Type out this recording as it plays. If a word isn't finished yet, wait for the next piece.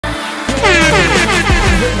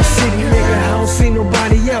city, nigga, I don't see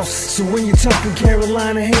nobody else. So when you're talking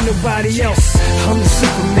Carolina, ain't nobody else. I'm the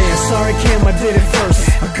Superman, sorry Cam, I did it first.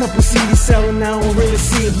 A couple CDs selling, I don't really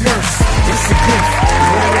see a curse. It's a gift,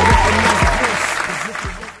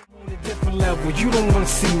 on a different level, you don't wanna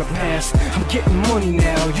see my past. I'm getting money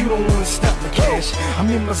now, you don't wanna stop the cash. I'm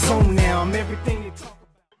in my zone now, I'm everything you talk about.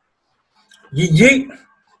 Yeet yeet.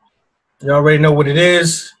 You already know what it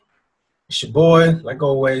is. It's your boy, like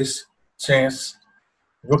always, Chance.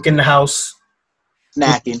 Rook in the house.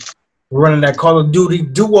 Snacking. We're running that Call of Duty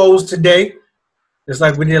duos today, just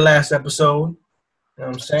like we did last episode. You know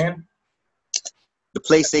what I'm saying? The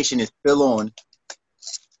PlayStation is still on.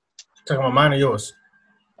 Talking about mine or yours?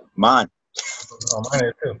 Mine. Oh, mine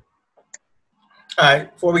is too. All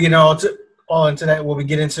right, before we get all into that, what we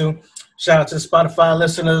get into, shout out to Spotify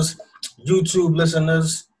listeners, YouTube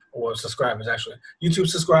listeners, or subscribers actually, YouTube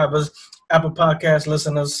subscribers, Apple Podcast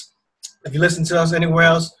listeners. If you listen to us anywhere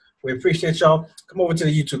else, we appreciate y'all. Come over to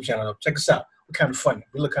the YouTube channel. Check us out. We're kind of funny.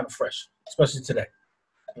 We look kind of fresh, especially today.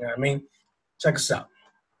 You know what I mean? Check us out.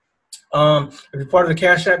 If you're part of the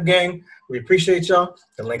Cash App gang, we appreciate y'all.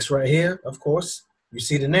 The link's right here, of course. You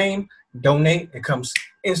see the name, donate. It comes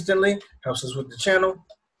instantly. Helps us with the channel.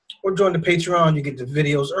 Or join the Patreon. You get the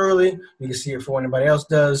videos early. You can see it before anybody else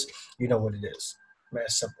does. You know what it is. Man,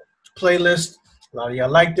 it's simple. Playlist. A lot of y'all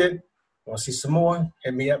liked it. Want to see some more?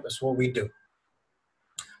 Hit me up. That's what we do.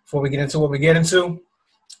 Before we get into what we get into,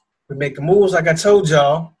 we make the moves like I told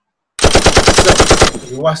y'all. So,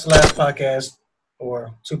 if you watched the last podcast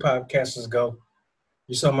or 2 podcasts ago,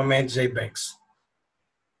 you saw my man Jay Banks.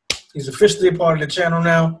 He's officially a part of the channel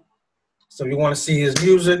now. So if you want to see his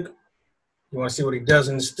music, you want to see what he does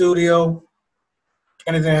in the studio,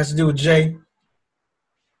 anything that has to do with Jay,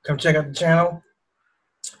 come check out the channel.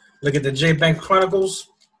 Look at the Jay Banks Chronicles,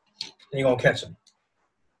 and you're going to catch him.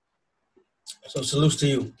 So salute to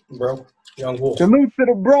you, bro. Young Wolf. Salute to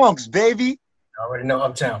the Bronx, baby. You already know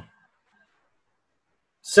Uptown.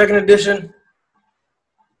 Second edition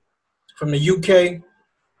from the UK.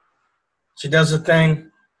 She does her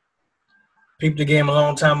thing. Peeped the game a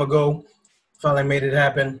long time ago. Finally made it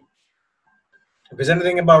happen. If there's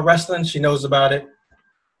anything about wrestling, she knows about it.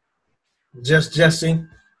 Just Jessie.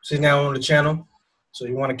 She's now on the channel. So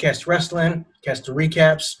you want to catch wrestling, catch the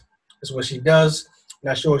recaps. That's what she does.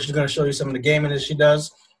 Not sure if she's going to show you some of the gaming that she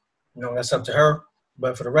does. You know, that's up to her.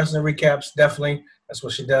 But for the wrestling recaps, definitely, that's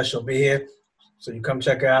what she does. She'll be here. So you come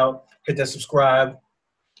check her out. Hit that subscribe.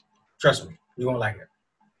 Trust me, you're going to like it.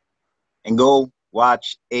 And go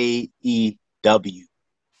watch AEW.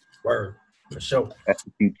 Word, for sure. That's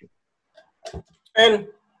the future. And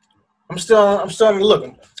I'm starting to look.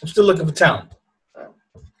 I'm still looking for talent.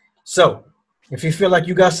 So if you feel like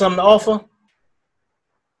you got something to offer,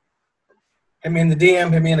 hit me in the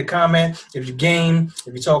DM, hit me in the comment. If you game,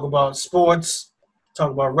 if you talk about sports,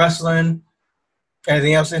 talk about wrestling,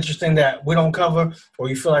 anything else interesting that we don't cover or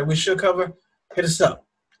you feel like we should cover, hit us up.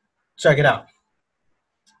 Check it out.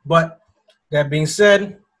 But that being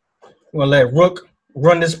said, we're going to let Rook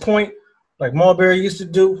run this point like Marbury used to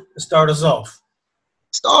do and start us off.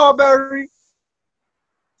 Starberry.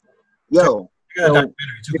 Yo, so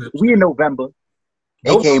we in November,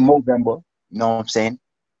 a.k.a. Movember. You know what I'm saying?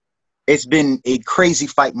 It's been a crazy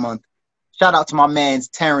fight month. Shout out to my man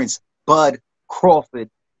Terrence Bud Crawford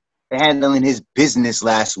for handling his business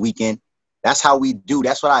last weekend. That's how we do.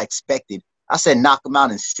 That's what I expected. I said knock him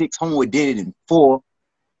out in 6. Homewood did it in 4.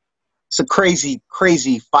 It's a crazy,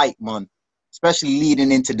 crazy fight month, especially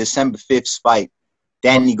leading into December 5th's fight,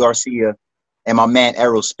 Danny Garcia and my man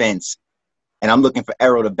Errol Spence. And I'm looking for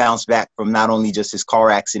Errol to bounce back from not only just his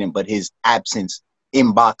car accident, but his absence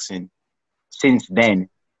in boxing since then,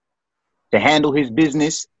 to handle his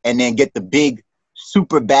business and then get the big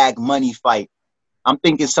super bag money fight. I'm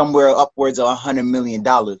thinking somewhere upwards of $100 million.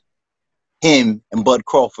 Him and Bud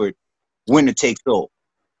Crawford, winner takes all.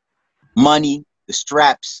 Money, the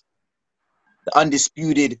straps, the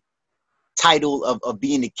undisputed title of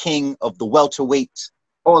being the king of the welterweights,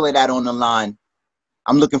 all of that on the line.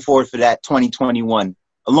 I'm looking forward for that 2021,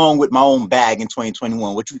 along with my own bag in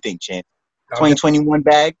 2021. What you think, champ? 2021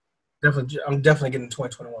 bag? Definitely, I'm definitely getting the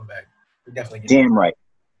 2021 bag. We're definitely getting Damn right.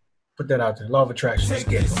 Put that out there. Law of attraction. Let's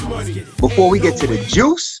get it. Before we get to the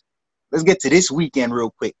juice, let's get to this weekend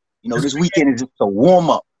real quick. You know, this weekend is just a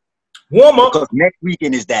warm-up. Warm-up? Because next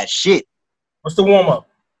weekend is that shit. What's the warm-up?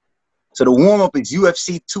 So the warm-up is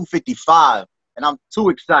UFC 255, and I'm too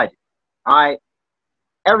excited. All right?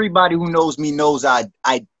 Everybody who knows me knows I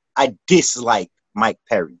dislike Mike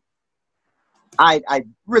Perry. I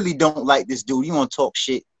really don't like this dude. You want to talk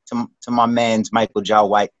shit to my man's Michael Jai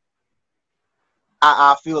White.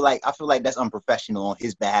 I feel like that's unprofessional on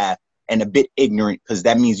his behalf and a bit ignorant, because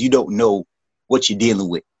that means you don't know what you're dealing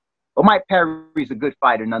with. But Mike Perry's a good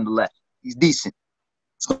fighter nonetheless. He's decent.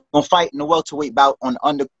 He's gonna fight in the welterweight bout on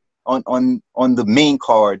the main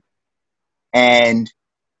card, and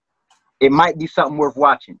it might be something worth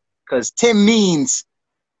watching, because Tim Means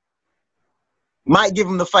might give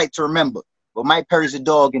him the fight to remember. But Mike Perry's a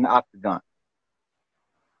dog in the octagon.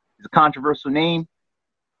 He's a controversial name,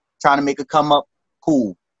 trying to make a come up.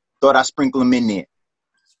 Cool. Thought I'd sprinkle him in there.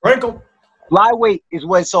 Sprinkle. Flyweight is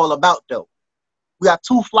what it's all about, though. We got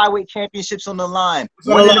 2 flyweight championships on the line.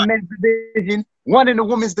 One in the men's division, one in the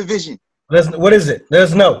women's division. What is it?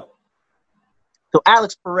 There's no. So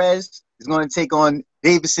Alex Perez is going to take on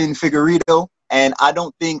Davison Figueiredo, and I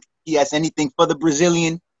don't think he has anything for the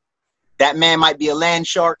Brazilian. That man might be a land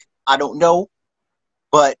shark. I don't know,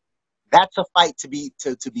 but that's a fight to be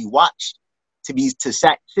watched, to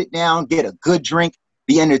sit down, get a good drink,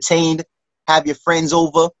 be entertained, have your friends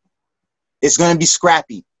over. It's going to be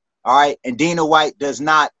scrappy, all right? And Dana White does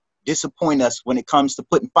not disappoint us when it comes to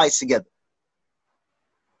putting fights together.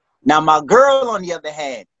 Now, my girl, on the other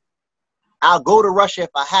hand, I'll go to Russia if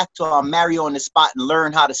I have to. I'll marry her on the spot and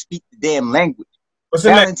learn how to speak the damn language.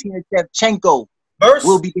 Valentina Shevchenko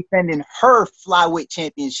will be defending her flyweight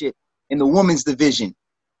championship in the women's division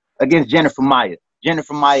against Jennifer Maia.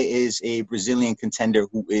 Jennifer Maia is a Brazilian contender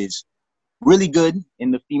who is really good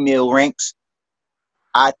in the female ranks.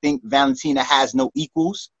 I think Valentina has no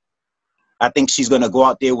equals. I think she's going to go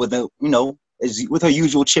out there with with her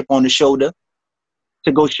usual chip on the shoulder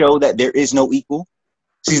to go show that there is no equal.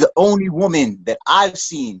 She's the only woman that I've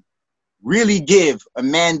seen really give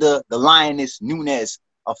Amanda the Lioness Nunes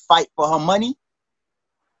a fight for her money.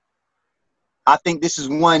 I think this is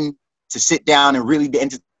one to sit down and really be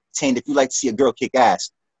entertained. If you like to see a girl kick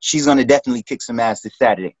ass, she's going to definitely kick some ass this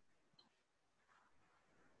Saturday.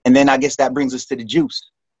 And then I guess that brings us to the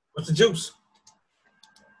juice. What's the juice?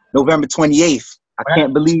 November 28th. I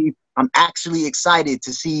can't believe I'm actually excited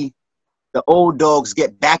to see the old dogs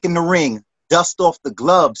get back in the ring, dust off the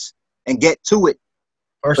gloves, and get to it.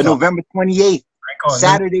 But November 28th,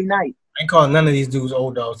 Saturday night. I ain't calling none of these dudes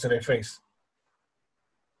old dogs to their face.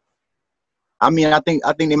 I mean, I think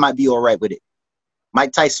they might be all right with it.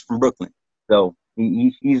 Mike Tyson from Brooklyn, so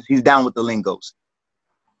he's down with the lingos.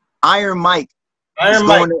 Iron Mike is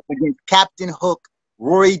going up against Captain Hook,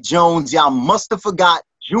 Roy Jones. Y'all must have forgot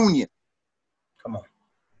Junior. Come on.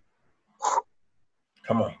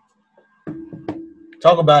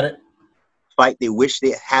 Talk about it. Fight they wish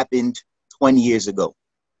it happened 20 years ago.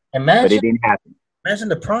 But it didn't happen. Imagine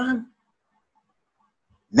the prime.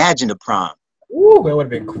 Imagine the prime. Ooh, that would have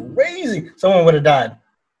been crazy. Someone would have died.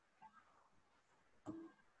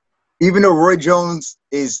 Even though Roy Jones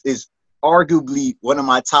is arguably one of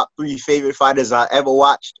my top 3 favorite fighters I ever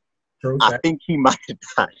watched, True, I think he might have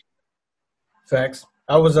died. Facts.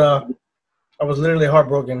 I was literally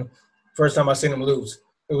heartbroken first time I seen him lose.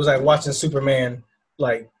 It was like watching Superman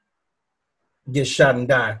get shot and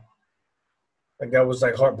die. Like that was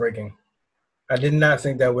heartbreaking. I did not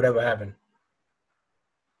think that would ever happen.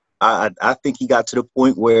 I think he got to the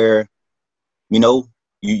point where, you're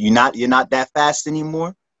not that fast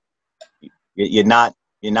anymore. You're not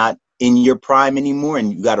in your prime anymore,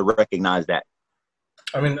 and you got to recognize that.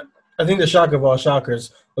 I mean, I think the shock of all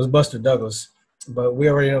shockers was Buster Douglas, but we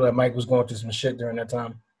already know that Mike was going through some shit during that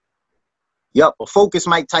time. Yep, a focused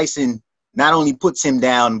Mike Tyson not only puts him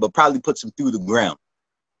down, but probably puts him through the ground.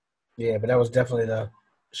 Yeah, but that was definitely the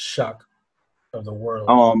shock of the world.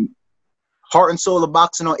 Heart and Soul of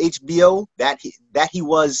Boxing on HBO, that he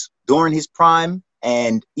was during his prime,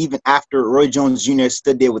 and even after Roy Jones Jr.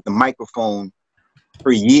 stood there with the microphone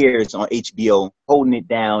for years on HBO, holding it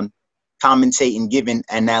down, commentating, giving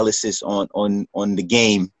analysis on the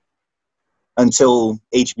game until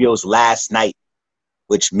HBO's last night,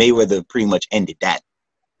 which Mayweather pretty much ended that.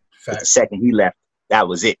 The second he left, that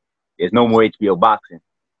was it. There's no more HBO boxing.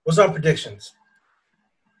 What's our predictions?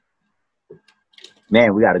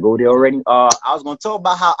 Man, we got to go there already. I was going to talk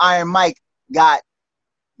about how Iron Mike got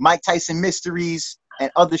Mike Tyson Mysteries and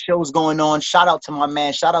other shows going on. Shout out to my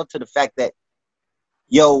man. Shout out to the fact that,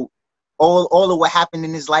 all of what happened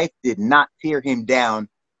in his life did not tear him down.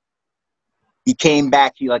 He came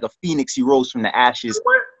back. He like a phoenix. He rose from the ashes.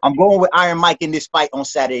 I'm going with Iron Mike in this fight on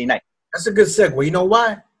Saturday night. That's a good segue. You know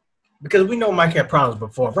why? Because we know Mike had problems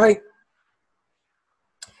before, right?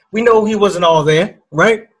 We know he wasn't all there,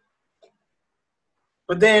 right?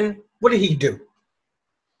 But then, what did he do?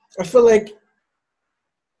 I feel like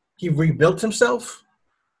he rebuilt himself.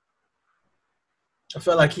 I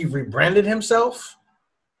feel like he rebranded himself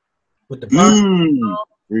with the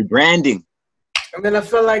rebranding. And then I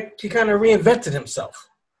felt like he kind of reinvented himself,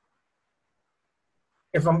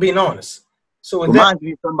 if I'm being honest. So with Reminds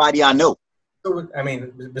me of somebody I know. I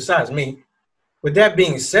mean, besides me, with that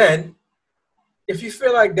being said, if you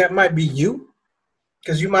feel like that might be you,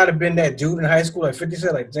 because you might have been that dude in high school, like 50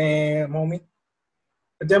 said, like, damn, homie.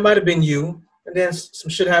 But that might have been you. And then some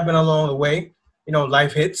shit happened along the way. You know,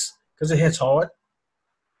 life hits, because it hits hard.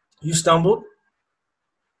 You stumbled.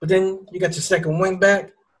 But then you got your second wing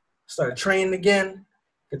back, started training again,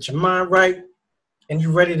 get your mind right, and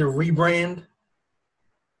you're ready to rebrand,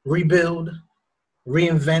 rebuild,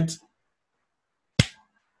 reinvent.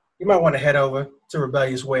 You might want to head over to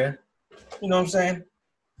Rebellious Wear. You know what I'm saying?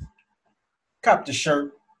 Cop the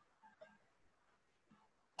shirt.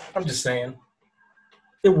 I'm just saying.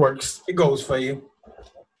 It works. It goes for you.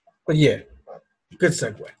 But yeah, good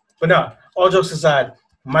segue. But no, all jokes aside,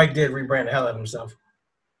 Mike did rebrand the hell out of himself.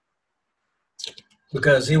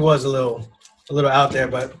 Because he was a little out there,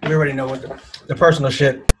 but we already know what the personal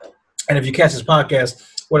shit. And if you catch this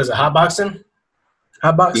podcast, what is it, hot boxing?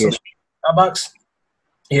 Hot boxing? Yeah. Hot box?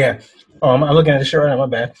 Yeah. Oh, I'm looking at the shirt right now, my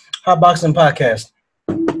bad. Hot boxing podcast.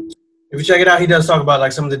 If you check it out, he does talk about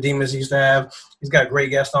like some of the demons he used to have. He's got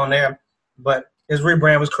great guests on there. But his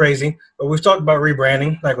rebrand was crazy. But we've talked about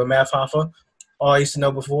rebranding, like with Matt Hoffa. All I used to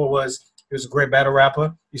know before was he was a great battle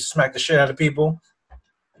rapper. He used to smack the shit out of people,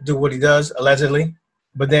 do what he does, allegedly.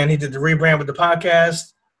 But then he did the rebrand with the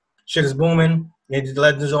podcast. Shit is booming. He did the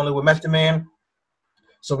Legends Only with Method Man.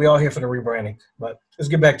 So we all here for the rebranding. But let's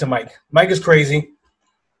get back to Mike. Mike is crazy.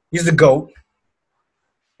 He's the GOAT.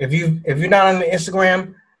 If you're not on the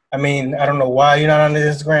Instagram, I mean, I don't know why you're not on the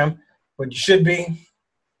Instagram, but you should be.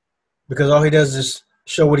 Because all he does is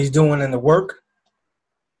show what he's doing in the work.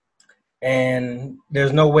 And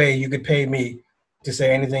there's no way you could pay me to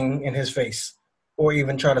say anything in his face or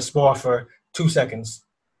even try to spar for 2 seconds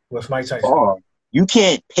with Mike Tyson. Oh, you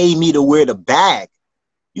can't pay me to wear the bag.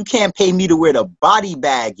 You can't pay me to wear the body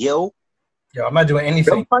bag, yo. Yo, I'm not doing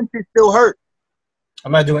anything. Them punches still hurt.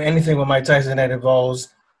 I'm not doing anything with Mike Tyson that involves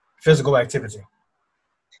physical activity.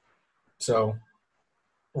 So,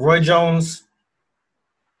 Roy Jones,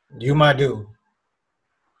 you my dude.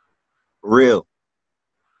 Real.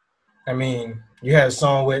 I mean, you had a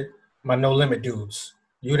song with my No Limit dudes.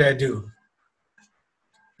 You that dude.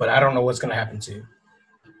 But I don't know what's going to happen to you.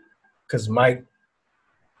 Because Mike,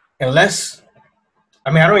 unless, I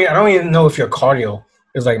mean, I don't even know if your cardio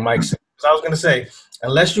is like Mike's. So I was going to say,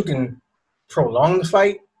 unless you can prolong the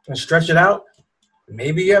fight and stretch it out,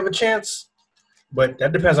 maybe you have a chance. But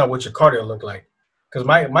that depends on what your cardio look like. Because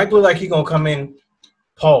Mike look like he going to come in,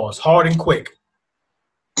 pause, hard and quick.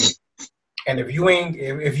 And if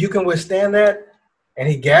you can withstand that and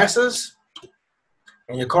he gasses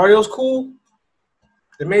and your cardio's cool,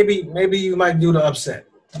 then maybe you might do the upset.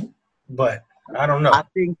 But I don't know. I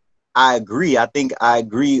think I agree. I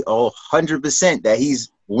agree 100% that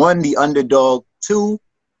he's, one, the underdog. Two,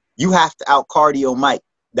 you have to out cardio Mike.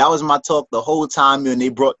 That was my talk the whole time when they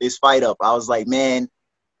brought this fight up. I was like, man,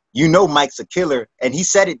 you know Mike's a killer. And he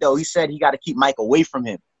said it, though. He said he got to keep Mike away from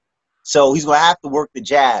him. So he's going to have to work the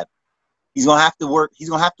jab. He's going to have to work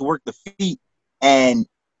the feet. And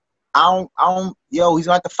he's going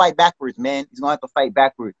to have to fight backwards, man. He's going to have to fight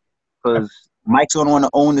backwards because Mike's going to want to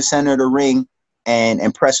own the center of the ring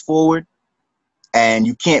and press forward. And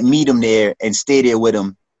you can't meet him there and stay there with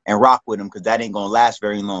him and rock with him because that ain't going to last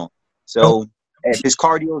very long. So if his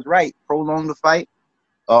cardio is right, prolong the fight.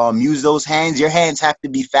 Use those hands. Your hands have to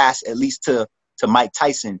be fast, at least to Mike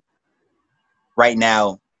Tyson right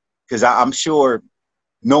now, because I'm sure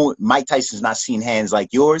Mike Tyson's not seen hands like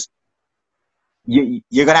yours. You're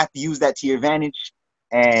going to have to use that to your advantage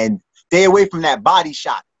and stay away from that body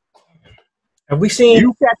shot. Have we seen...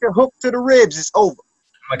 You catch a hook to the ribs, it's over.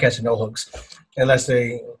 I'm not catching no hooks, unless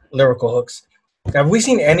they lyrical hooks. Have we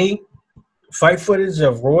seen any fight footage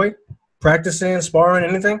of Roy practicing, sparring,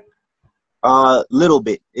 anything? Little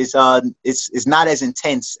bit. It's not as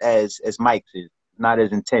intense as Mike's is. Not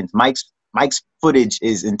as intense. Mike's footage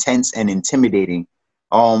is intense and intimidating.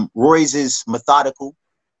 Roy's is methodical.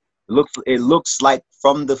 It looks like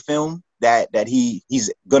from the film that he's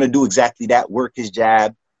gonna do exactly that. Work his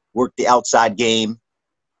jab, work the outside game.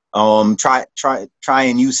 Try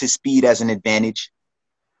and use his speed as an advantage.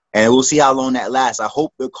 And we'll see how long that lasts. I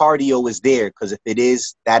hope the cardio is there, because if it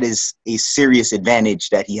is, that is a serious advantage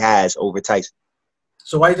that he has over Tyson.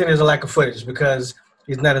 So why do you think there's a lack of footage? Because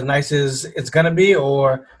he's not as nice as it's gonna be,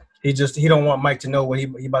 or he don't want Mike to know what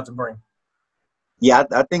he about to bring? Yeah,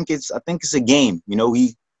 I think it's a game. You know,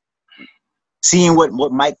 seeing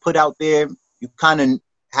what Mike put out there, you kind of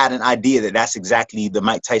had an idea that that's exactly the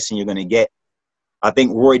Mike Tyson you're gonna get. I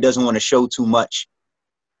think Roy doesn't want to show too much.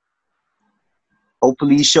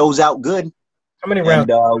 Hopefully he shows out good. How many rounds?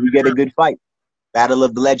 And we get a good fight. Battle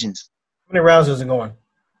of the Legends. How many rounds is it going?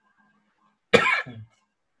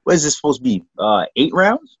 What is this supposed to be? 8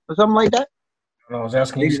 rounds or something like that? I was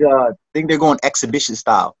asking you. I think they're going exhibition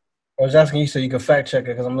style. I was asking you so you can fact check it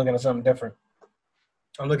because I'm looking at something different.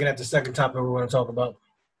 I'm looking at the second topic we want to talk about.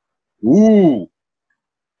 Ooh.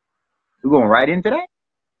 We're going right into that?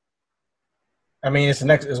 I mean, it's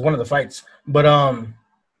one of the fights. But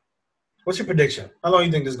what's your prediction? How long do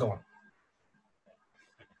you think this is going?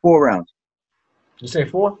 4 rounds. You say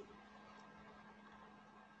 4?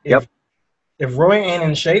 Yep. If Roy ain't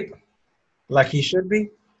in shape like he should be,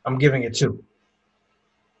 I'm giving it 2.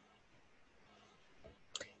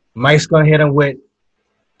 Mike's going to hit him with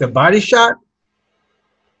the body shot.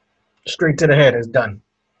 Straight to the head is done.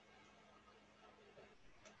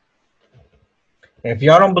 And if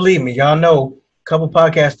y'all don't believe me, y'all know a couple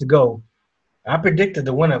podcasts ago, I predicted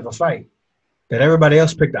the winner of a fight that everybody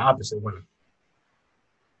else picked the opposite winner.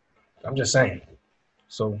 I'm just saying.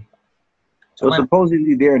 So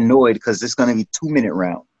supposedly they're annoyed because it's going to be 2-minute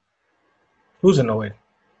round. Who's annoyed?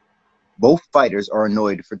 Both fighters are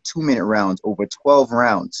annoyed for 2-minute rounds over 12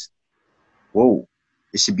 rounds. Whoa.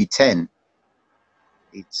 It should be 10.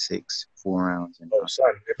 8, 6, 4 rounds. Oh,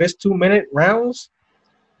 son. If it's 2-minute rounds,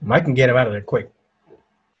 Mike can get him out of there quick.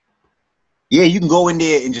 Yeah, you can go in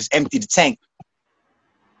there and just empty the tank.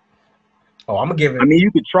 Oh, I'm going to give it. I mean,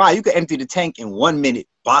 you could try. You could empty the tank in 1 minute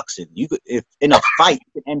boxing. You could, if in a fight,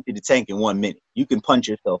 you can empty the tank in 1 minute. You can punch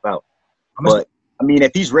yourself out. But, I mean,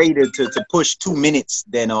 if he's ready to push 2 minutes,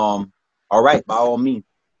 then, all right, by all means.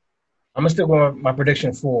 I'm going to still go with my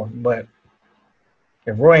prediction 4, but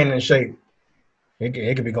if Roy ain't in shape,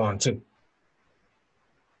 it could be gone 2.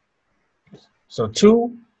 So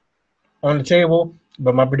 2 on the table,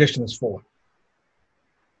 but my prediction is 4.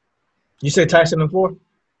 You say Tyson in 4?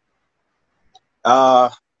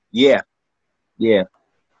 Yeah.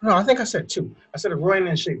 No, I think I said 2. I said if Roy ain't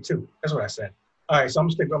in shape 2. That's what I said. All right, so I'm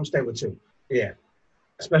gonna stay with 2. Yeah,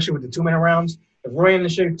 especially with the 2-minute rounds. If Roy ain't in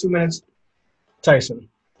shape 2 minutes, Tyson.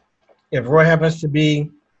 If Roy happens to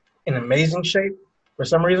be in amazing shape for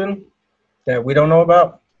some reason that we don't know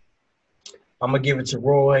about, I'm going to give it to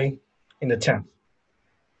Roy in the 10th.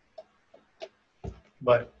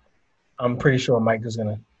 But I'm pretty sure Mike is going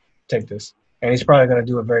to take this. And he's probably going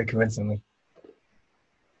to do it very convincingly.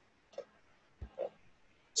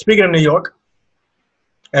 Speaking of New York,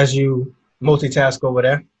 as you multitask over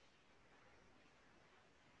there.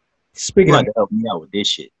 Speaking of, help me out with this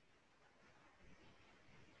shit.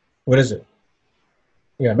 What is it?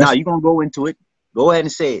 Yeah. Nah, you're gonna go into it. Go ahead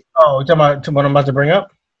and say it. Oh, you're talking about what I'm about to bring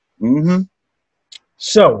up? Mm-hmm.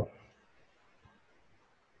 So,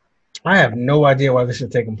 I have no idea why this is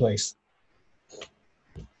taking place.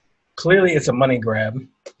 Clearly, it's a money grab.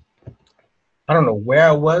 I don't know where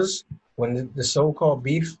I was when the so-called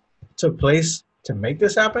beef took place to make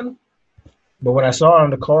this happen. But when I saw it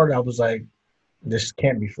on the card, I was like, this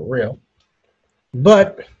can't be for real.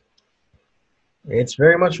 But it's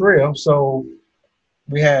very much real. So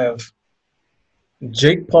we have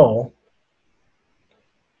Jake Paul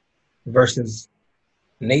versus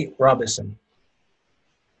Nate Robinson.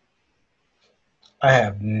 I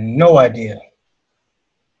have no idea.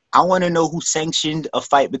 I want to know who sanctioned a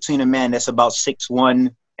fight between a man that's about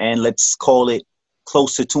 6'1" and let's call it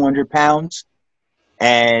close to 200 pounds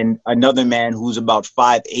and another man who's about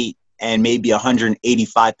 5'8" and maybe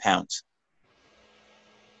 185 pounds.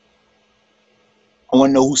 I want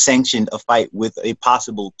to know who sanctioned a fight with a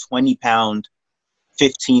possible 20-pound,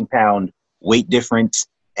 15-pound weight difference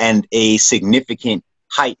and a significant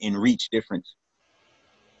height and reach difference.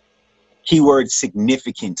 Keyword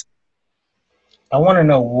significant. I want to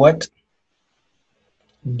know what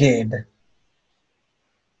did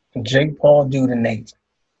Jake Paul do to Nate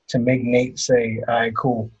to make Nate say, all right,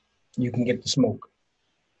 cool, you can get the smoke.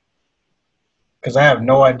 Because I have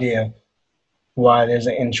no idea why there's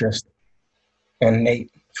an interest in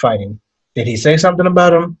Nate fighting. Did he say something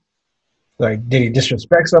about him? Like, did he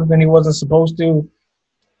disrespect something he wasn't supposed to?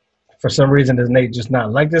 For some reason, does Nate just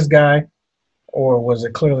not like this guy? Or was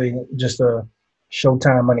it clearly just a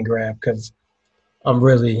Showtime money grab? Because I'm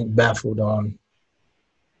really baffled on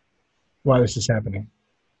why this is happening.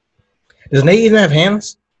 Does Nate even have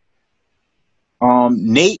hands?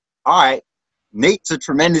 Nate, all right. Nate's a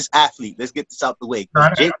tremendous athlete. Let's get this out the way.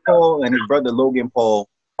 Jake Paul and his brother Logan Paul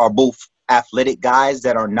are both athletic guys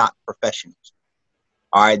that are not professionals.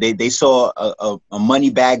 All right, they saw a money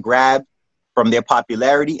bag grab from their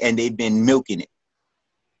popularity, and they've been milking it.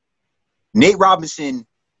 Nate Robinson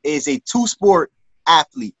is a two-sport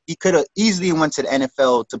athlete. He could have easily went to the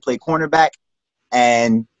NFL to play cornerback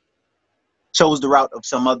and chose the route of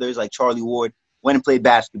some others like Charlie Ward, went and played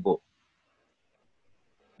basketball.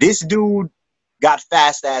 This dude got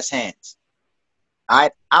fast-ass hands. I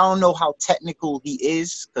don't know how technical he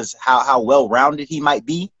is because how well-rounded he might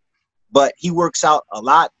be, but he works out a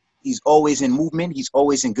lot. He's always in movement. He's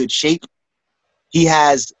always in good shape. He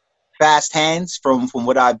has fast hands from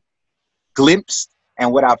what I've glimpsed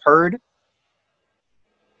and what I've heard.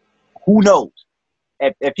 Who knows?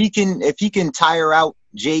 If he can tire out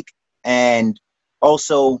Jake and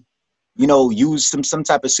also, use some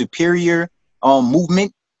type of superior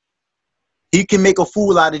movement, he can make a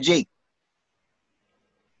fool out of Jake.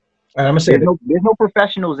 All right, I'm gonna say there's no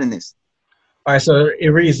professionals in this. All right, so it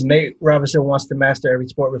reads Nate Robinson wants to master every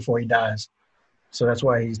sport before he dies, so that's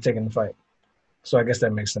why he's taking the fight. So I guess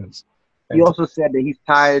that makes sense. He also said that he's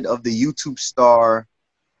tired of the YouTube star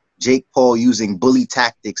Jake Paul using bully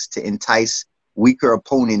tactics to entice weaker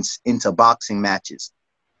opponents into boxing matches.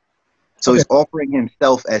 So he's offering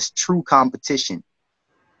himself as true competition.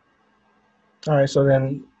 All right, so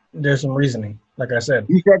then there's some reasoning, like I said.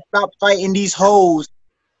 He said, stop fighting these hoes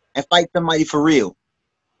and fight somebody for real.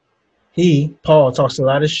 Paul, talks a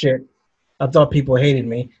lot of shit. I thought people hated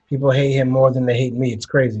me. People hate him more than they hate me. It's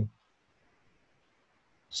crazy.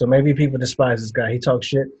 So maybe people despise this guy. He talks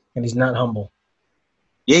shit, and he's not humble.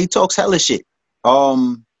 Yeah, he talks hella shit.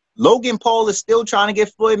 Logan Paul is still trying to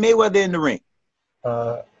get Floyd Mayweather in the ring.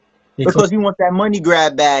 Because he wants that money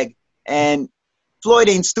grab bag, and Floyd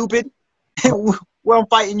ain't stupid. What I'm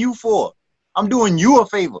fighting you for? I'm doing you a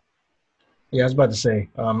favor. Yeah, I was about to say,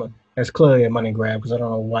 that's clearly a money grab because I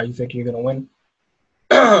don't know why you think you're gonna win.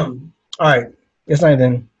 All right, it's not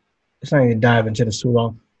even dive into this too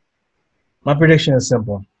long. My prediction is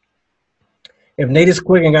simple. If Nate is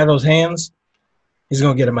quick and got those hands, he's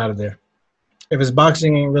gonna get him out of there. If his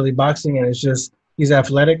boxing ain't really boxing and it's just he's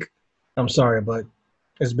athletic, I'm sorry, but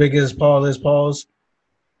as big as Paul is,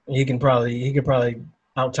 he could probably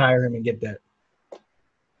out-tire him and get that.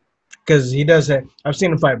 Because he does that. I've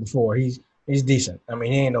seen him fight before. He's decent. I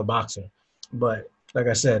mean, he ain't no boxer. But like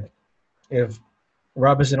I said, if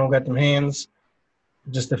Robinson don't got them hands,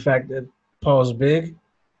 just the fact that Paul's big,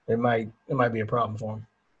 it might be a problem for him.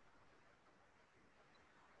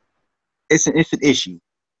 It's an issue.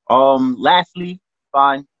 Lastly,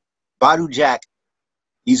 fine. Badu Jack,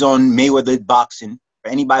 he's on Mayweather Boxing. For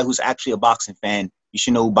anybody who's actually a boxing fan, you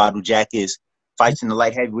should know who Badu Jack is. Fights in the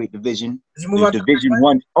light heavyweight division. The Division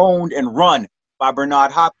 1 owned and run by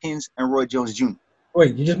Bernard Hopkins and Roy Jones Jr.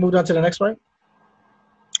 Wait, you just moved on to the next fight?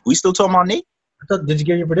 We still talking about Nate? Did you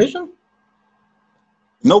get your prediction?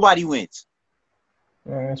 Nobody wins.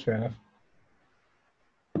 All right, that's fair enough.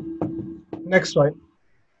 Next fight.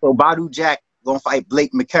 So Badu Jack gonna fight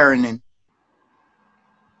Blake McCarran.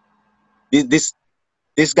 This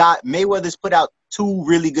guy, Mayweather's put out 2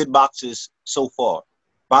 really good boxers so far.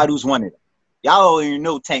 Badu's one of them. Y'all don't even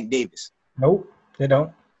know Tank Davis. Nope, they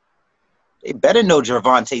don't. They better know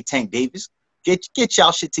Gervonta Tank Davis. Get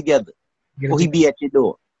y'all shit together. Or he be at your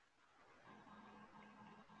door.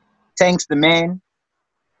 Tank's the man.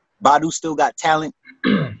 Badu still got talent.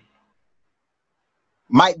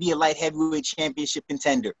 Might be a light heavyweight championship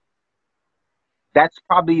contender. That's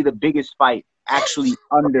probably the biggest fight actually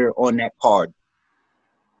under on that card.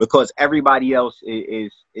 Because everybody else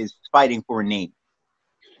is fighting for a name.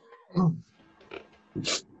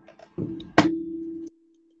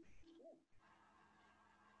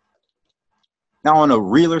 Now on a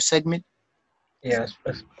realer segment. Yes.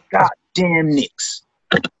 Goddamn Knicks.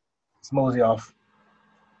 It's mosey off.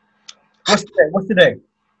 What's today?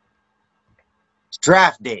 It's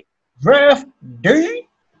draft day. Draft day.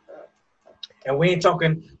 And we ain't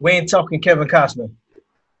talking Kevin Costner.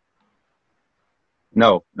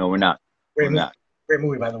 No, we're not. Great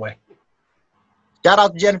movie, by the way. Shout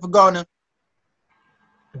out to Jennifer Garner.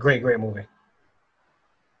 Great movie.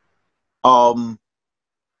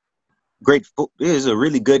 It is a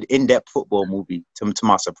really good in-depth football movie. To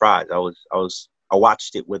my surprise, I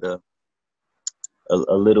watched it with a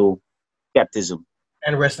little skepticism.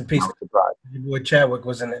 And rest in peace. Your boy Chadwick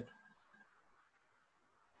was in it.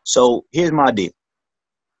 So here's my deal.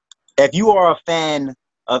 If you are a fan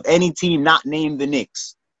of any team not named the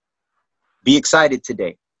Knicks, be excited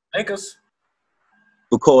today. Lakers.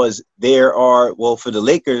 Because there are, for the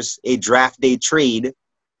Lakers, a draft day trade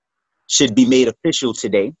should be made official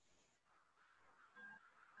today.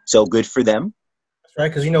 So good for them. That's right,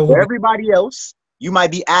 because for everybody else, you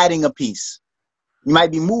might be adding a piece. You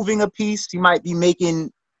might be moving a piece. You might be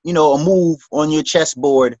making, a move on your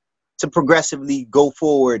chessboard to progressively go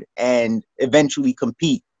forward and eventually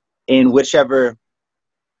compete in whichever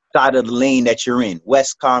side of the lane that you're in,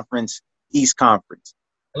 West Conference, East Conference.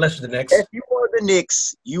 Unless you're the Knicks. If you are the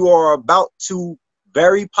Knicks, you are about to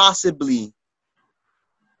very possibly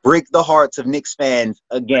break the hearts of Knicks fans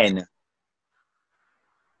again.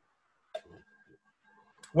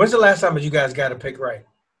 When's the last time that you guys got a pick right?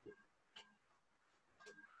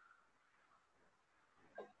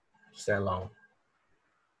 It's that long.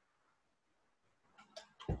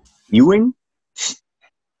 Ewing?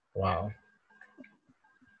 Wow.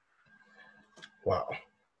 Wow.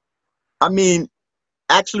 I mean,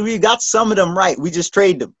 actually, we got some of them right. We just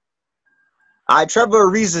traded them. Trevor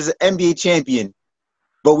Ariza is an NBA champion,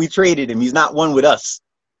 but we traded him. He's not one with us.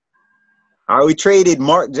 We traded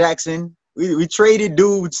Mark Jackson. We traded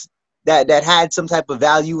dudes that had some type of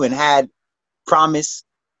value and had promise.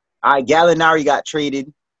 Gallinari got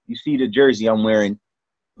traded. You see the jersey I'm wearing.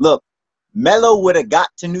 Look, Melo would have got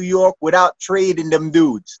to New York without trading them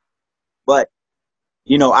dudes. But,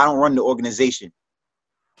 I don't run the organization.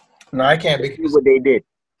 No, I can't because what they did.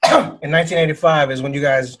 In 1985 is when you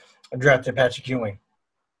guys drafted Patrick Ewing.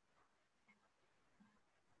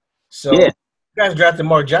 So yeah. You guys drafted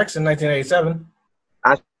Mark Jackson in 1987.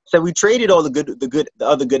 I said we traded all the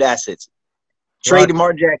other good assets. Traded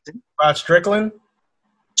Mark Jackson. Rod Strickland.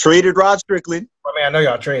 Traded Rod Strickland. I mean, I know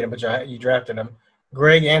y'all traded him, but you drafted him.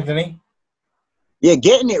 Greg Anthony. Yeah,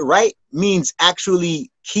 getting it right means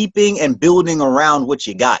actually keeping and building around what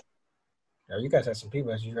you got. Yeah, you guys had some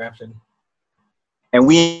people that you drafted. And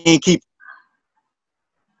we ain't keep.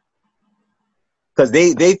 Because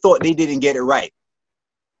they thought they didn't get it right.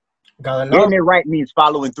 Gallinari. Getting it right means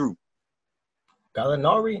following through.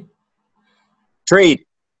 Gallinari. Trade.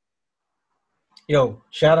 Yo,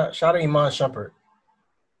 shout out Iman Shumpert.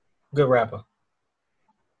 Good rapper.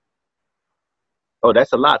 Oh,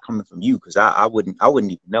 that's a lot coming from you because I wouldn't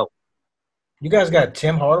even know. You guys got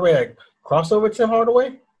Tim Hardaway, like crossover Tim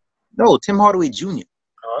Hardaway? No, Tim Hardaway Jr.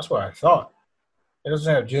 Oh, that's what I thought. It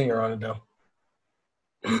doesn't have Junior on it though.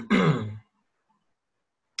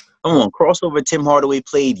 Come on, crossover Tim Hardaway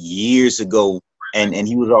played years ago and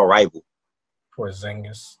he was our rival. Poor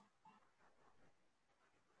Zengus.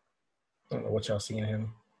 I don't know what y'all see in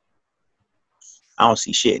him. I don't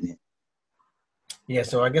see shit in him. Yeah,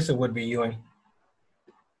 so I guess it would be Ewing.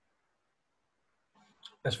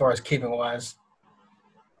 As far as keeping wise.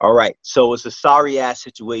 All right. So it's a sorry ass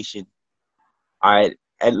situation. All right.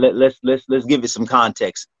 And let's give it some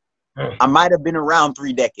context. I might have been around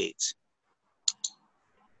 3 decades.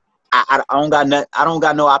 I don't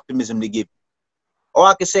got no optimism to give. All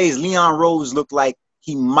I can say is Leon Rose looked like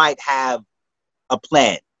he might have a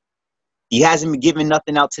plan. He hasn't been giving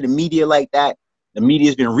nothing out to the media like that. The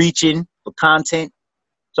media's been reaching for content.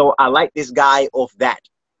 So I like this guy off that.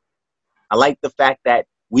 I like the fact that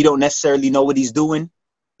we don't necessarily know what he's doing.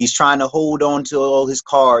 He's trying to hold on to all his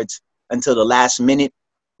cards until the last minute.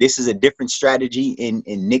 This is a different strategy in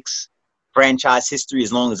Knicks franchise history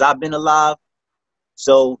as long as I've been alive.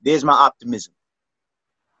 So there's my optimism.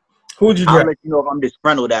 Who would you draft? I'll let you know if I'm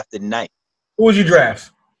disgruntled after the night. Who would you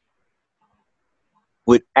draft?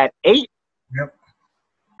 At 8? Yep.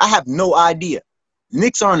 I have no idea.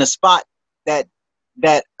 Knicks are in a spot that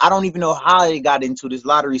I don't even know how they got into. This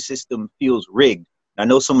lottery system feels rigged. I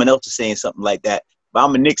know someone else is saying something like that, but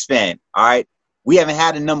I'm a Knicks fan, all right? We haven't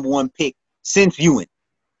had a number 1 pick since Ewing.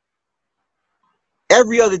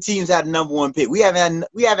 Every other team's had a number 1 pick. We haven't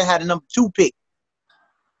had a number 2 pick.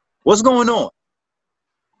 What's going on?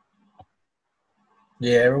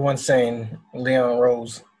 Yeah, everyone's saying Leon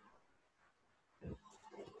Rose.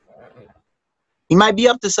 He might be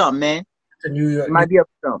up to something, man. He might be up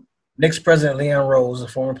to something. Knicks president Leon Rose, a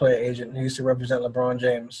former player agent who used to represent LeBron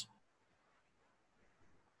James.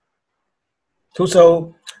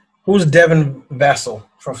 Who's Devin Vassell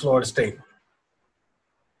from Florida State?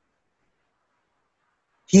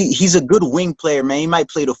 He's a good wing player, man. He might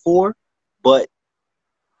play the 4, but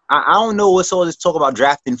I don't know what's all this talk about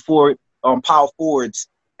drafting power forwards,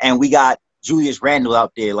 and we got Julius Randle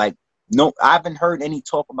out there. Like, no, I haven't heard any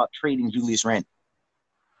talk about trading Julius Randle.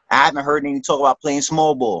 I haven't heard any talk about playing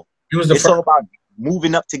small ball. It's all about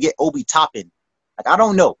moving up to get Obi Toppin. Like, I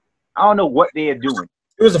don't know. I don't know what they are doing.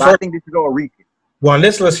 He was the first. I think this is all reaching. Well, on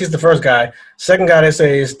this list, he's the first guy. Second guy they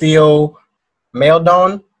say is Theo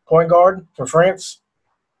Maledon, point guard for France.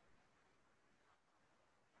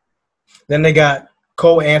 Then they got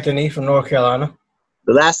Cole Anthony from North Carolina.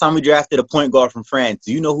 The last time we drafted a point guard from France,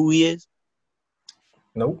 do you know who he is?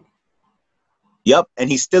 Nope. Yep, and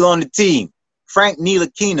he's still on the team. Frank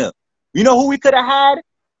Ntilikina. You know who we could have had?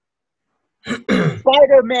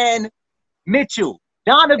 Spider-Man Mitchell.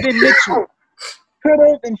 Donovan Mitchell. Could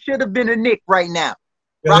have and should have been a Knick right now.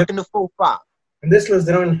 Rocking the 4-5. In this list,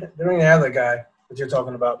 they don't even have that guy that you're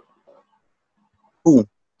talking about. Who?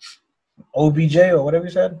 OBJ or whatever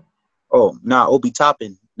you said? Oh, nah, Obi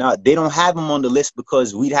Toppin. Nah, they don't have him on the list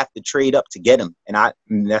because we'd have to trade up to get him. And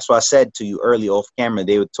that's why I said to you earlier off camera,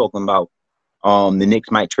 they were talking about the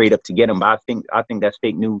Knicks might trade up to get him, but I think that's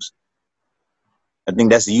fake news. I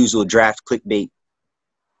think that's the usual draft clickbait.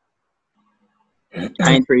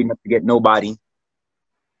 I ain't trading up to get nobody.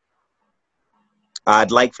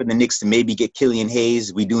 I'd like for the Knicks to maybe get Killian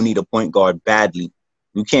Hayes. We do need a point guard badly.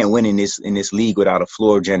 We can't win in this league without a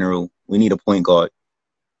floor general. We need a point guard.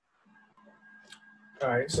 All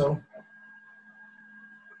right, so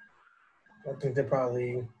I think they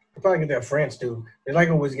probably get that France dude. They like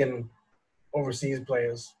always getting overseas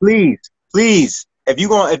players. Please. If you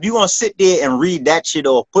gonna sit there and read that shit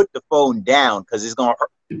or put the phone down because it's gonna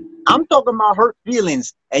hurt. I'm talking about hurt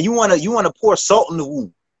feelings, and you wanna pour salt in the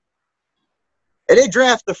wound. If they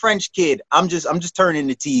draft the French kid, I'm just turning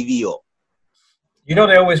the TV off. You know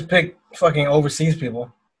they always pick fucking overseas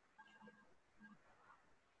people.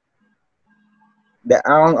 That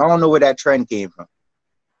I don't know where that trend came from.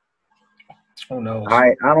 Who knows?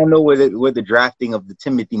 I don't know where the drafting of the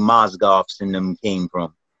Timothy Mozgovs and them came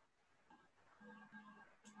from.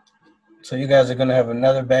 So you guys are gonna have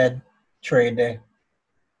another bad trade day.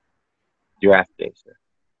 Draft day, sir.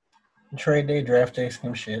 Trade day, draft day,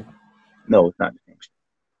 same shit. No, it's not the same shit.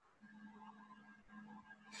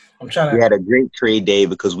 I'm trying to. We had a great trade day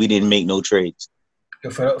because we didn't make no trades.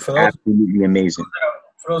 For those, absolutely amazing.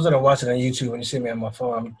 For those that are watching on YouTube and you see me on my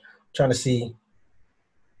phone, I'm trying to see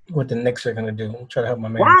what the Knicks are gonna do. I'm trying to help my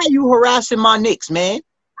man. Why are you harassing my Knicks, man?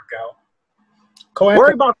 Work out.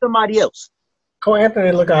 Worry about somebody else. Cole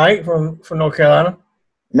Anthony look all right from North Carolina.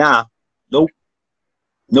 Nah, nope.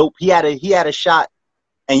 He had a shot,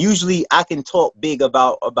 and usually I can talk big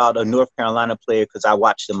about a North Carolina player because I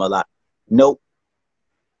watch them a lot. Nope.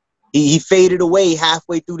 He faded away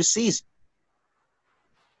halfway through the season.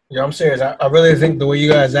 Yeah, I'm serious. I really think the way you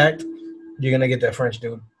guys act, you're gonna get that French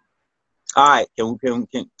dude. All right, can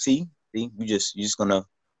see? You're just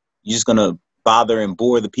gonna bother and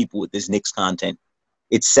bore the people with this Knicks content.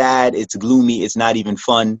 It's sad. It's gloomy. It's not even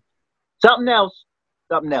fun. Something else.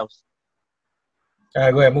 All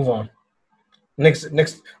right, go ahead. Move on. Knicks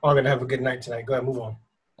are going to have a good night tonight. Go ahead. Move on.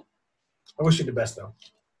 I wish you the best, though.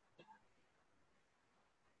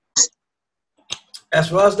 As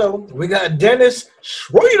for us, though, we got Dennis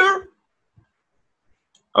Schroeder.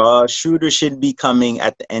 Schroeder should be coming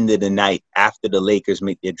at the end of the night after the Lakers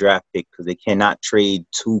make their draft pick because they cannot trade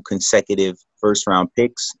 2 consecutive first-round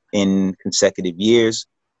picks in consecutive years.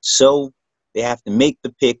 So they have to make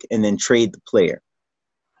the pick and then trade the player.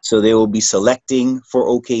 So they will be selecting for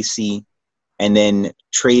OKC and then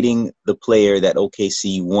trading the player that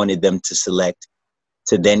OKC wanted them to select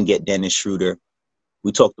to then get Dennis Schroeder.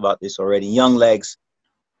 We talked about this already. Young legs,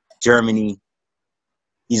 Germany.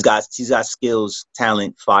 He's got skills,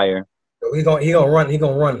 talent, fire. He gonna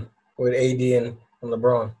run with AD and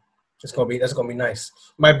LeBron. That's gonna be nice.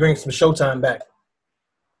 Might bring some Showtime back.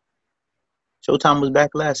 Showtime was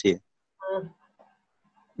back last year.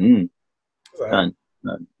 Right.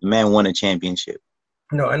 The man won a championship.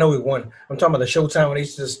 No, I know he won. I'm talking about the Showtime when he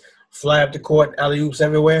used to just fly up the court, alley-oops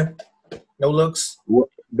everywhere. No looks.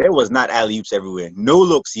 There was not alley-oops everywhere. No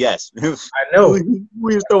looks, yes. I know.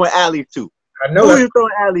 We was throwing alleys too. I know. We was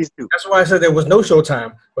throwing alleys too. That's why I said there was no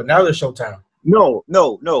Showtime, but now there's Showtime. No.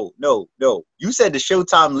 You said the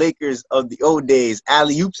Showtime Lakers of the old days,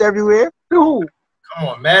 alley-oops everywhere? Who? Come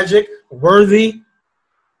on, Magic, Worthy.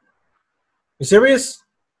 You serious?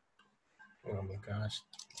 Oh, my gosh.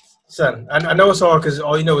 Son, I know it's hard because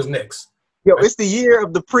all you know is Knicks. Yo, it's the year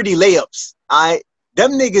of the pretty layups.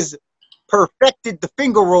 Them niggas perfected the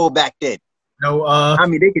finger roll back then. No, I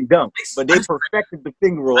mean, they can dunk, but they perfected the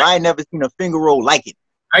finger roll. I ain't never seen a finger roll like it.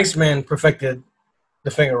 Iceman perfected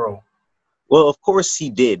the finger roll. Well, of course he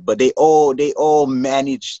did, but they all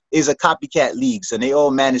managed. It's a copycat league, so they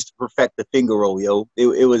all managed to perfect the finger roll, yo.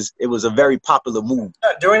 It was a very popular move.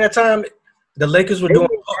 During that time, the Lakers were doing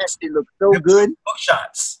hooks. It looked so good. Hook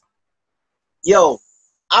shots. Yo,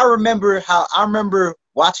 I remember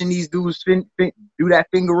watching these dudes do that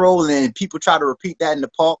finger roll, and people try to repeat that in the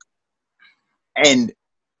park. And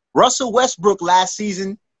Russell Westbrook last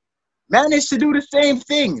season managed to do the same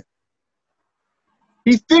thing.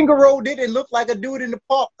 He finger rolled it and looked like a dude in the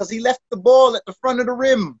park because he left the ball at the front of the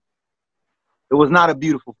rim. It was not a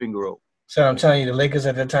beautiful finger roll. So I'm telling you, the Lakers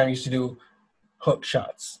at that time used to do hook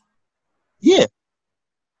shots. Yeah.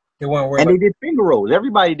 They weren't worried. And they did finger rolls.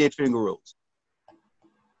 Everybody did finger rolls.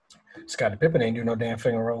 Scottie Pippen ain't do no damn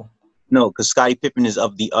finger roll. No, because Scottie Pippen is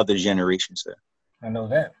of the other generation, sir. I know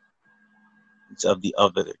that. It's of the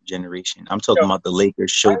other generation. I'm talking Yo, about the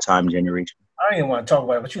Lakers Showtime generation. I don't even want to talk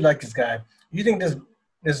about it, but you like this guy. You think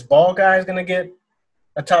this ball guy is gonna get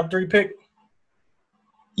a top 3 pick?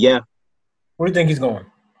 Yeah, Where do you think he's going?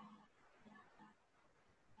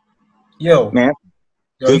 Yo, man.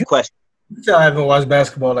 Good question. you tell I haven't watched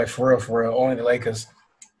basketball like for real, only the Lakers.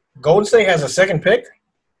 Golden State has a second pick?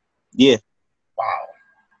 Yeah.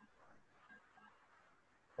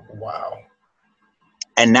 Wow.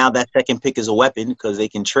 And now that second pick is a weapon because they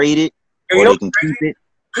can trade it You or know they can keep it.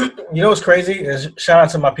 You know what's crazy is shout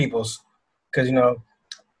out to my peoples because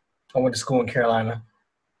I went to school in Carolina.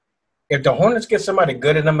 If the Hornets get somebody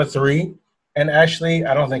good at number 3, and actually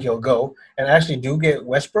I don't think he'll go, and actually do get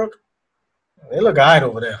Westbrook, they look eyed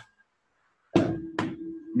over there.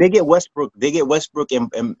 They get Westbrook. They get Westbrook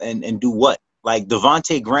and do what? Like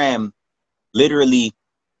Devontae Graham, literally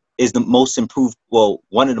is the most improved. Well,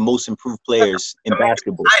 one of the most improved players in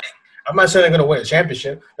basketball. I'm not saying they're going to win a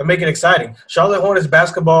championship. They're making it exciting. Charlotte Hornets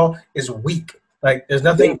basketball is weak. Like there's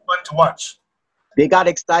nothing fun to watch. They got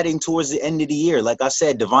exciting towards the end of the year. Like I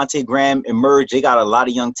said, Devontae Graham emerged. They got a lot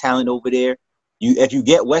of young talent over there. If you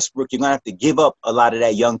get Westbrook, you're gonna have to give up a lot of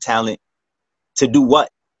that young talent to do what?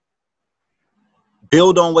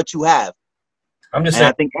 Build on what you have. I'm just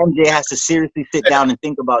saying. saying. I think MJ has to seriously sit down and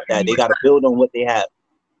think about that. They got to build on what they have.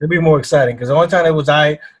 It'll be more exciting because the only time it was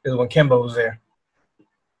is when Kemba was there.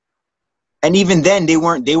 And even then, they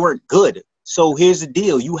weren't good. So here's the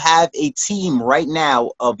deal: you have a team right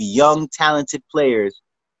now of young, talented players.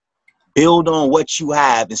 Build on what you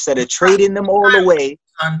have instead of trading them all away.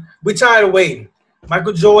 We tired of waiting.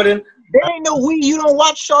 Michael Jordan. There ain't no we. You don't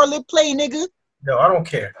watch Charlotte play, nigga. No, I don't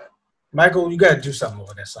care. Michael, you got to do something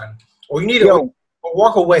over there, son. Or you need to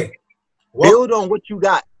walk away. Build on what you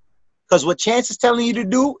got. Because what Chance is telling you to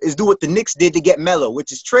do is do what the Knicks did to get Melo,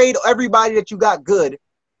 which is trade everybody that you got good,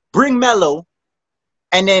 bring Melo,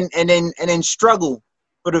 and then struggle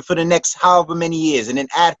for the next however many years, and then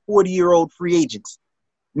add 40-year-old free agents.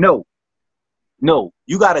 No.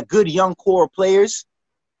 You got a good young core of players.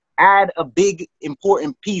 Add a big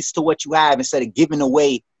important piece to what you have instead of giving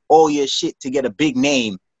away all your shit to get a big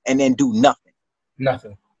name and then do nothing.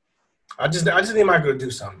 Nothing. I just need Michael to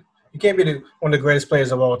do something. You can't be one of the greatest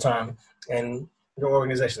players of all time, and your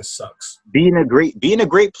organization sucks. Being a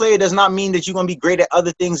great player does not mean that you're gonna be great at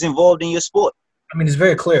other things involved in your sport. I mean, it's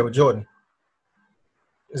very clear with Jordan.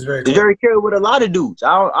 It's very clear with a lot of dudes.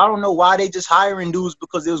 I don't know why they just hiring dudes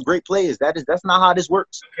because they was great players. That's not how this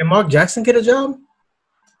works. Can Mark Jackson get a job?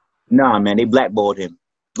 Nah, man, they blackballed him.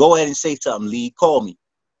 Go ahead and say something, Lee. Call me.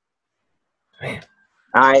 Man.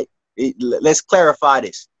 All right, let's clarify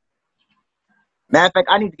this. Matter of fact,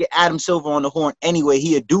 I need to get Adam Silver on the horn anyway.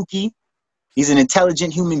 He a dookie. He's an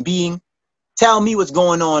intelligent human being. Tell me what's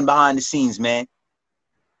going on behind the scenes, man.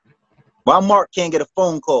 Why Mark can't get a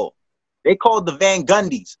phone call? They called the Van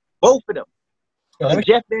Gundys, both of them. And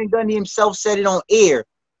Jeff Van Gundy himself said it on air.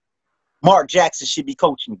 Mark Jackson should be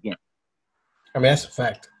coaching again. I mean, that's a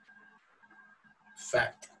fact.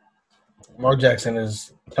 Fact. Mark Jackson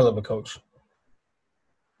is a hell of a coach.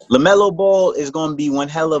 LaMelo Ball is going to be one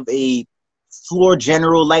hell of a floor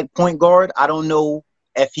general like point guard. I don't know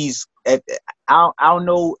if he's I don't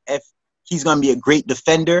know if he's going to be a great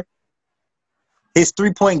defender. His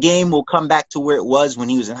 3-point game will come back to where it was when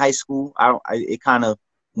he was in high school. It kind of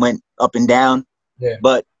went up and down. Yeah.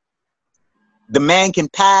 But the man can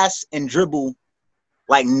pass and dribble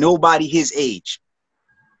like nobody his age.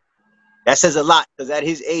 That says a lot because at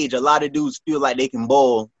his age, a lot of dudes feel like they can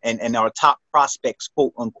ball and are top prospects,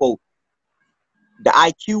 quote unquote. The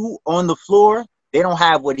IQ on the floor, they don't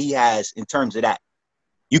have what he has in terms of that.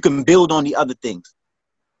 You can build on the other things.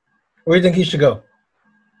 Where do you think he should go?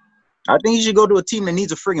 I think he should go to a team that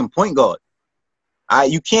needs a friggin' point guard.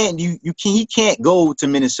 He can't go to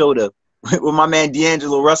Minnesota with my man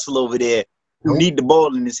D'Angelo Russell over there who need the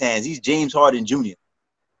ball in his hands. He's James Harden Jr.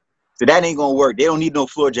 So that ain't gonna work. They don't need no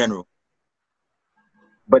floor general.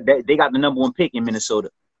 But they got the number 1 pick in Minnesota.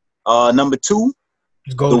 Number 2,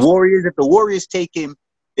 the Warriors. If the Warriors take him,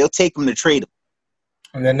 they'll take him to trade him.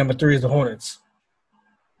 And then number 3 is the Hornets.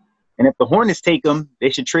 And if the Hornets take him, they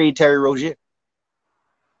should trade Terry Rozier.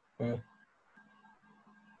 Yep,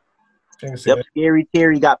 Scary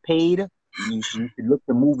Terry got paid. You should look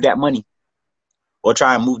to move that money. Or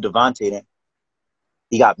try and move Devontae then.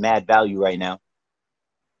 He got mad value right now.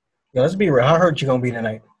 Yeah, let's be real. How hurt you going to be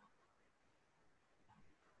tonight?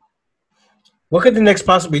 What could the Knicks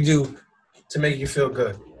possibly do to make you feel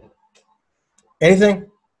good? Anything?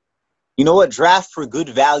 You know what? Draft for good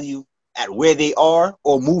value at where they are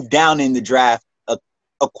or move down in the draft,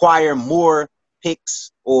 acquire more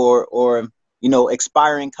picks or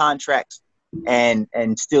expiring contracts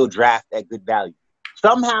and still draft at good value.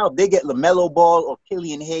 Somehow if they get LaMelo Ball or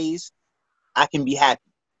Killian Hayes, I can be happy.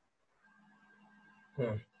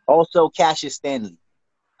 Also, Cassius Stanley.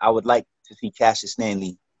 I would like to see Cassius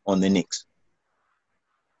Stanley on the Knicks.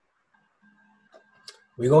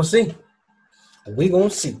 We gonna see. We gonna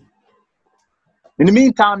see. In the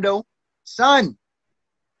meantime, though, son,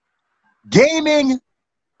 gaming.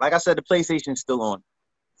 Like I said, the PlayStation's still on.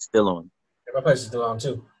 Still on. Yeah, my PlayStation's still on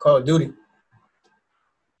too. Call of Duty.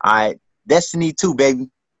 All right, Destiny 2, baby.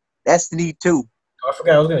 Destiny 2. Oh, I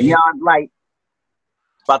forgot I was gonna Beyond Light.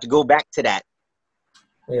 About to go back to that.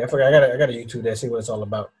 Yeah, I forgot. I got a YouTube there. See what it's all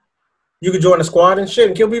about. You can join the squad and shit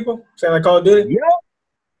and kill people. Sound like Call of Duty.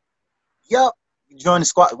 Yup. Join the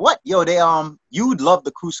squad. What? Yo, they you'd love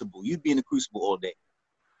the Crucible. You'd be in the Crucible all day.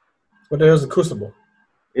 What the hell is the Crucible?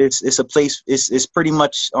 It's a place. It's pretty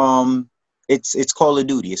much it's Call of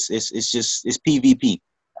Duty. It's PvP.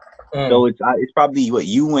 So it's probably what,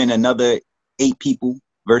 you and another 8 people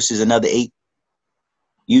versus another 8.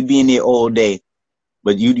 You'd be in there all day,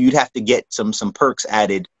 but you'd have to get some perks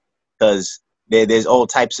added because there's all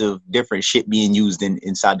types of different shit being used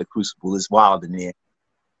inside the Crucible. It's wild in there.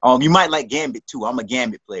 You might like Gambit too. I'm a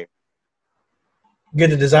Gambit player. You get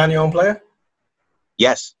to design your own player?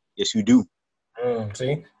 Yes, you do.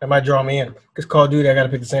 See, that might draw me in. Because Call of Duty, I got to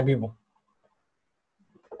pick the same people.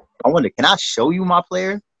 I wonder, can I show you my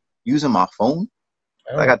player using my phone?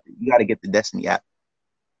 You got to get the Destiny app.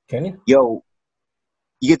 Can you? Yo,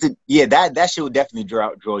 you get to that shit will definitely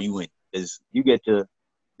draw you in because you get to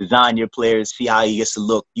design your players, see how he gets to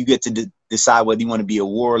look. You get to decide whether you want to be a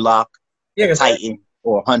warlock, a titan,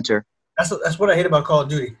 or a hunter. That's what I hate about Call of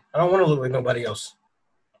Duty. I don't want to look like nobody else.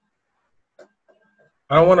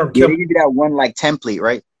 I don't want to kill. They give you that one like template,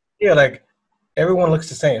 right? Yeah, like everyone looks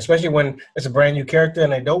the same, especially when it's a brand new character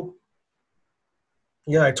and they dope.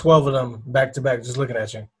 You got like 12 of them back to back just looking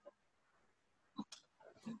at you.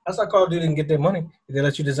 That's how Call of Duty can get their money. They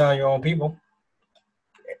let you design your own people.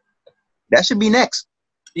 That should be next.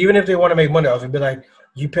 Even if they want to make money off it, be like,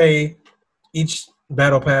 you pay each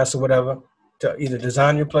battle pass or whatever to either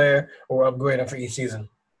design your player or upgrade them for each season.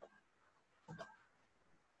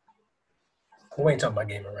 We ain't talking about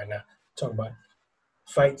gaming right now. We're talking about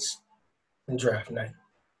fights and draft night.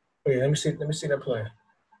 Wait, let me see that player.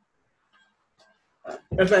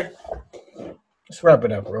 In fact, let's wrap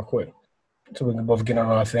it up real quick so we can both get on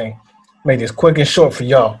our thing. Make this quick and short for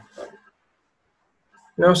y'all. You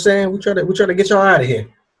know what I'm saying? We try to get y'all out of here.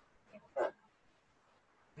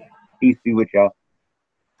 Peace be with y'all.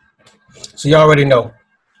 So y'all already know.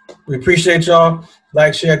 We appreciate y'all.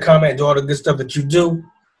 Like, share, comment, do all the good stuff that you do.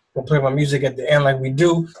 We'll play my music at the end like we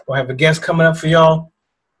do. We'll have a guest coming up for y'all.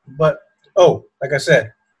 But, like I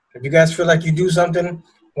said, if you guys feel like you do something,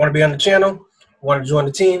 want to be on the channel, want to join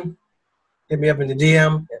the team, hit me up in the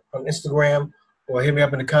DM on Instagram or hit me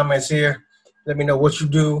up in the comments here. Let me know what you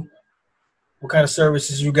do, what kind of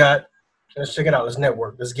services you got. Let's check it out. Let's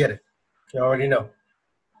network. Let's get it. You already know.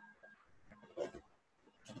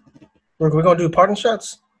 We're going to do parting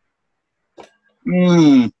shots?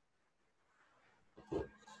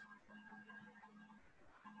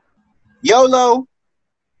 YOLO.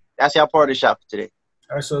 That's our parting shot for today.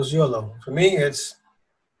 All right, so it's YOLO. For me, it's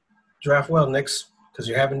draft well, Knicks, because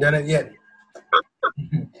you haven't done it yet.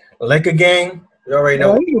 Laker gang, you already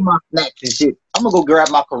know. My snacks and shit. I'm gonna go grab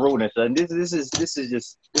my Corona, son. This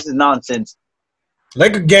is nonsense.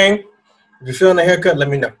 Laker gang, if you're feeling a haircut, let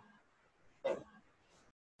me know.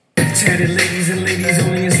 Tatted ladies and ladies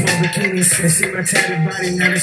only in small bikinis. They see my tatted body, now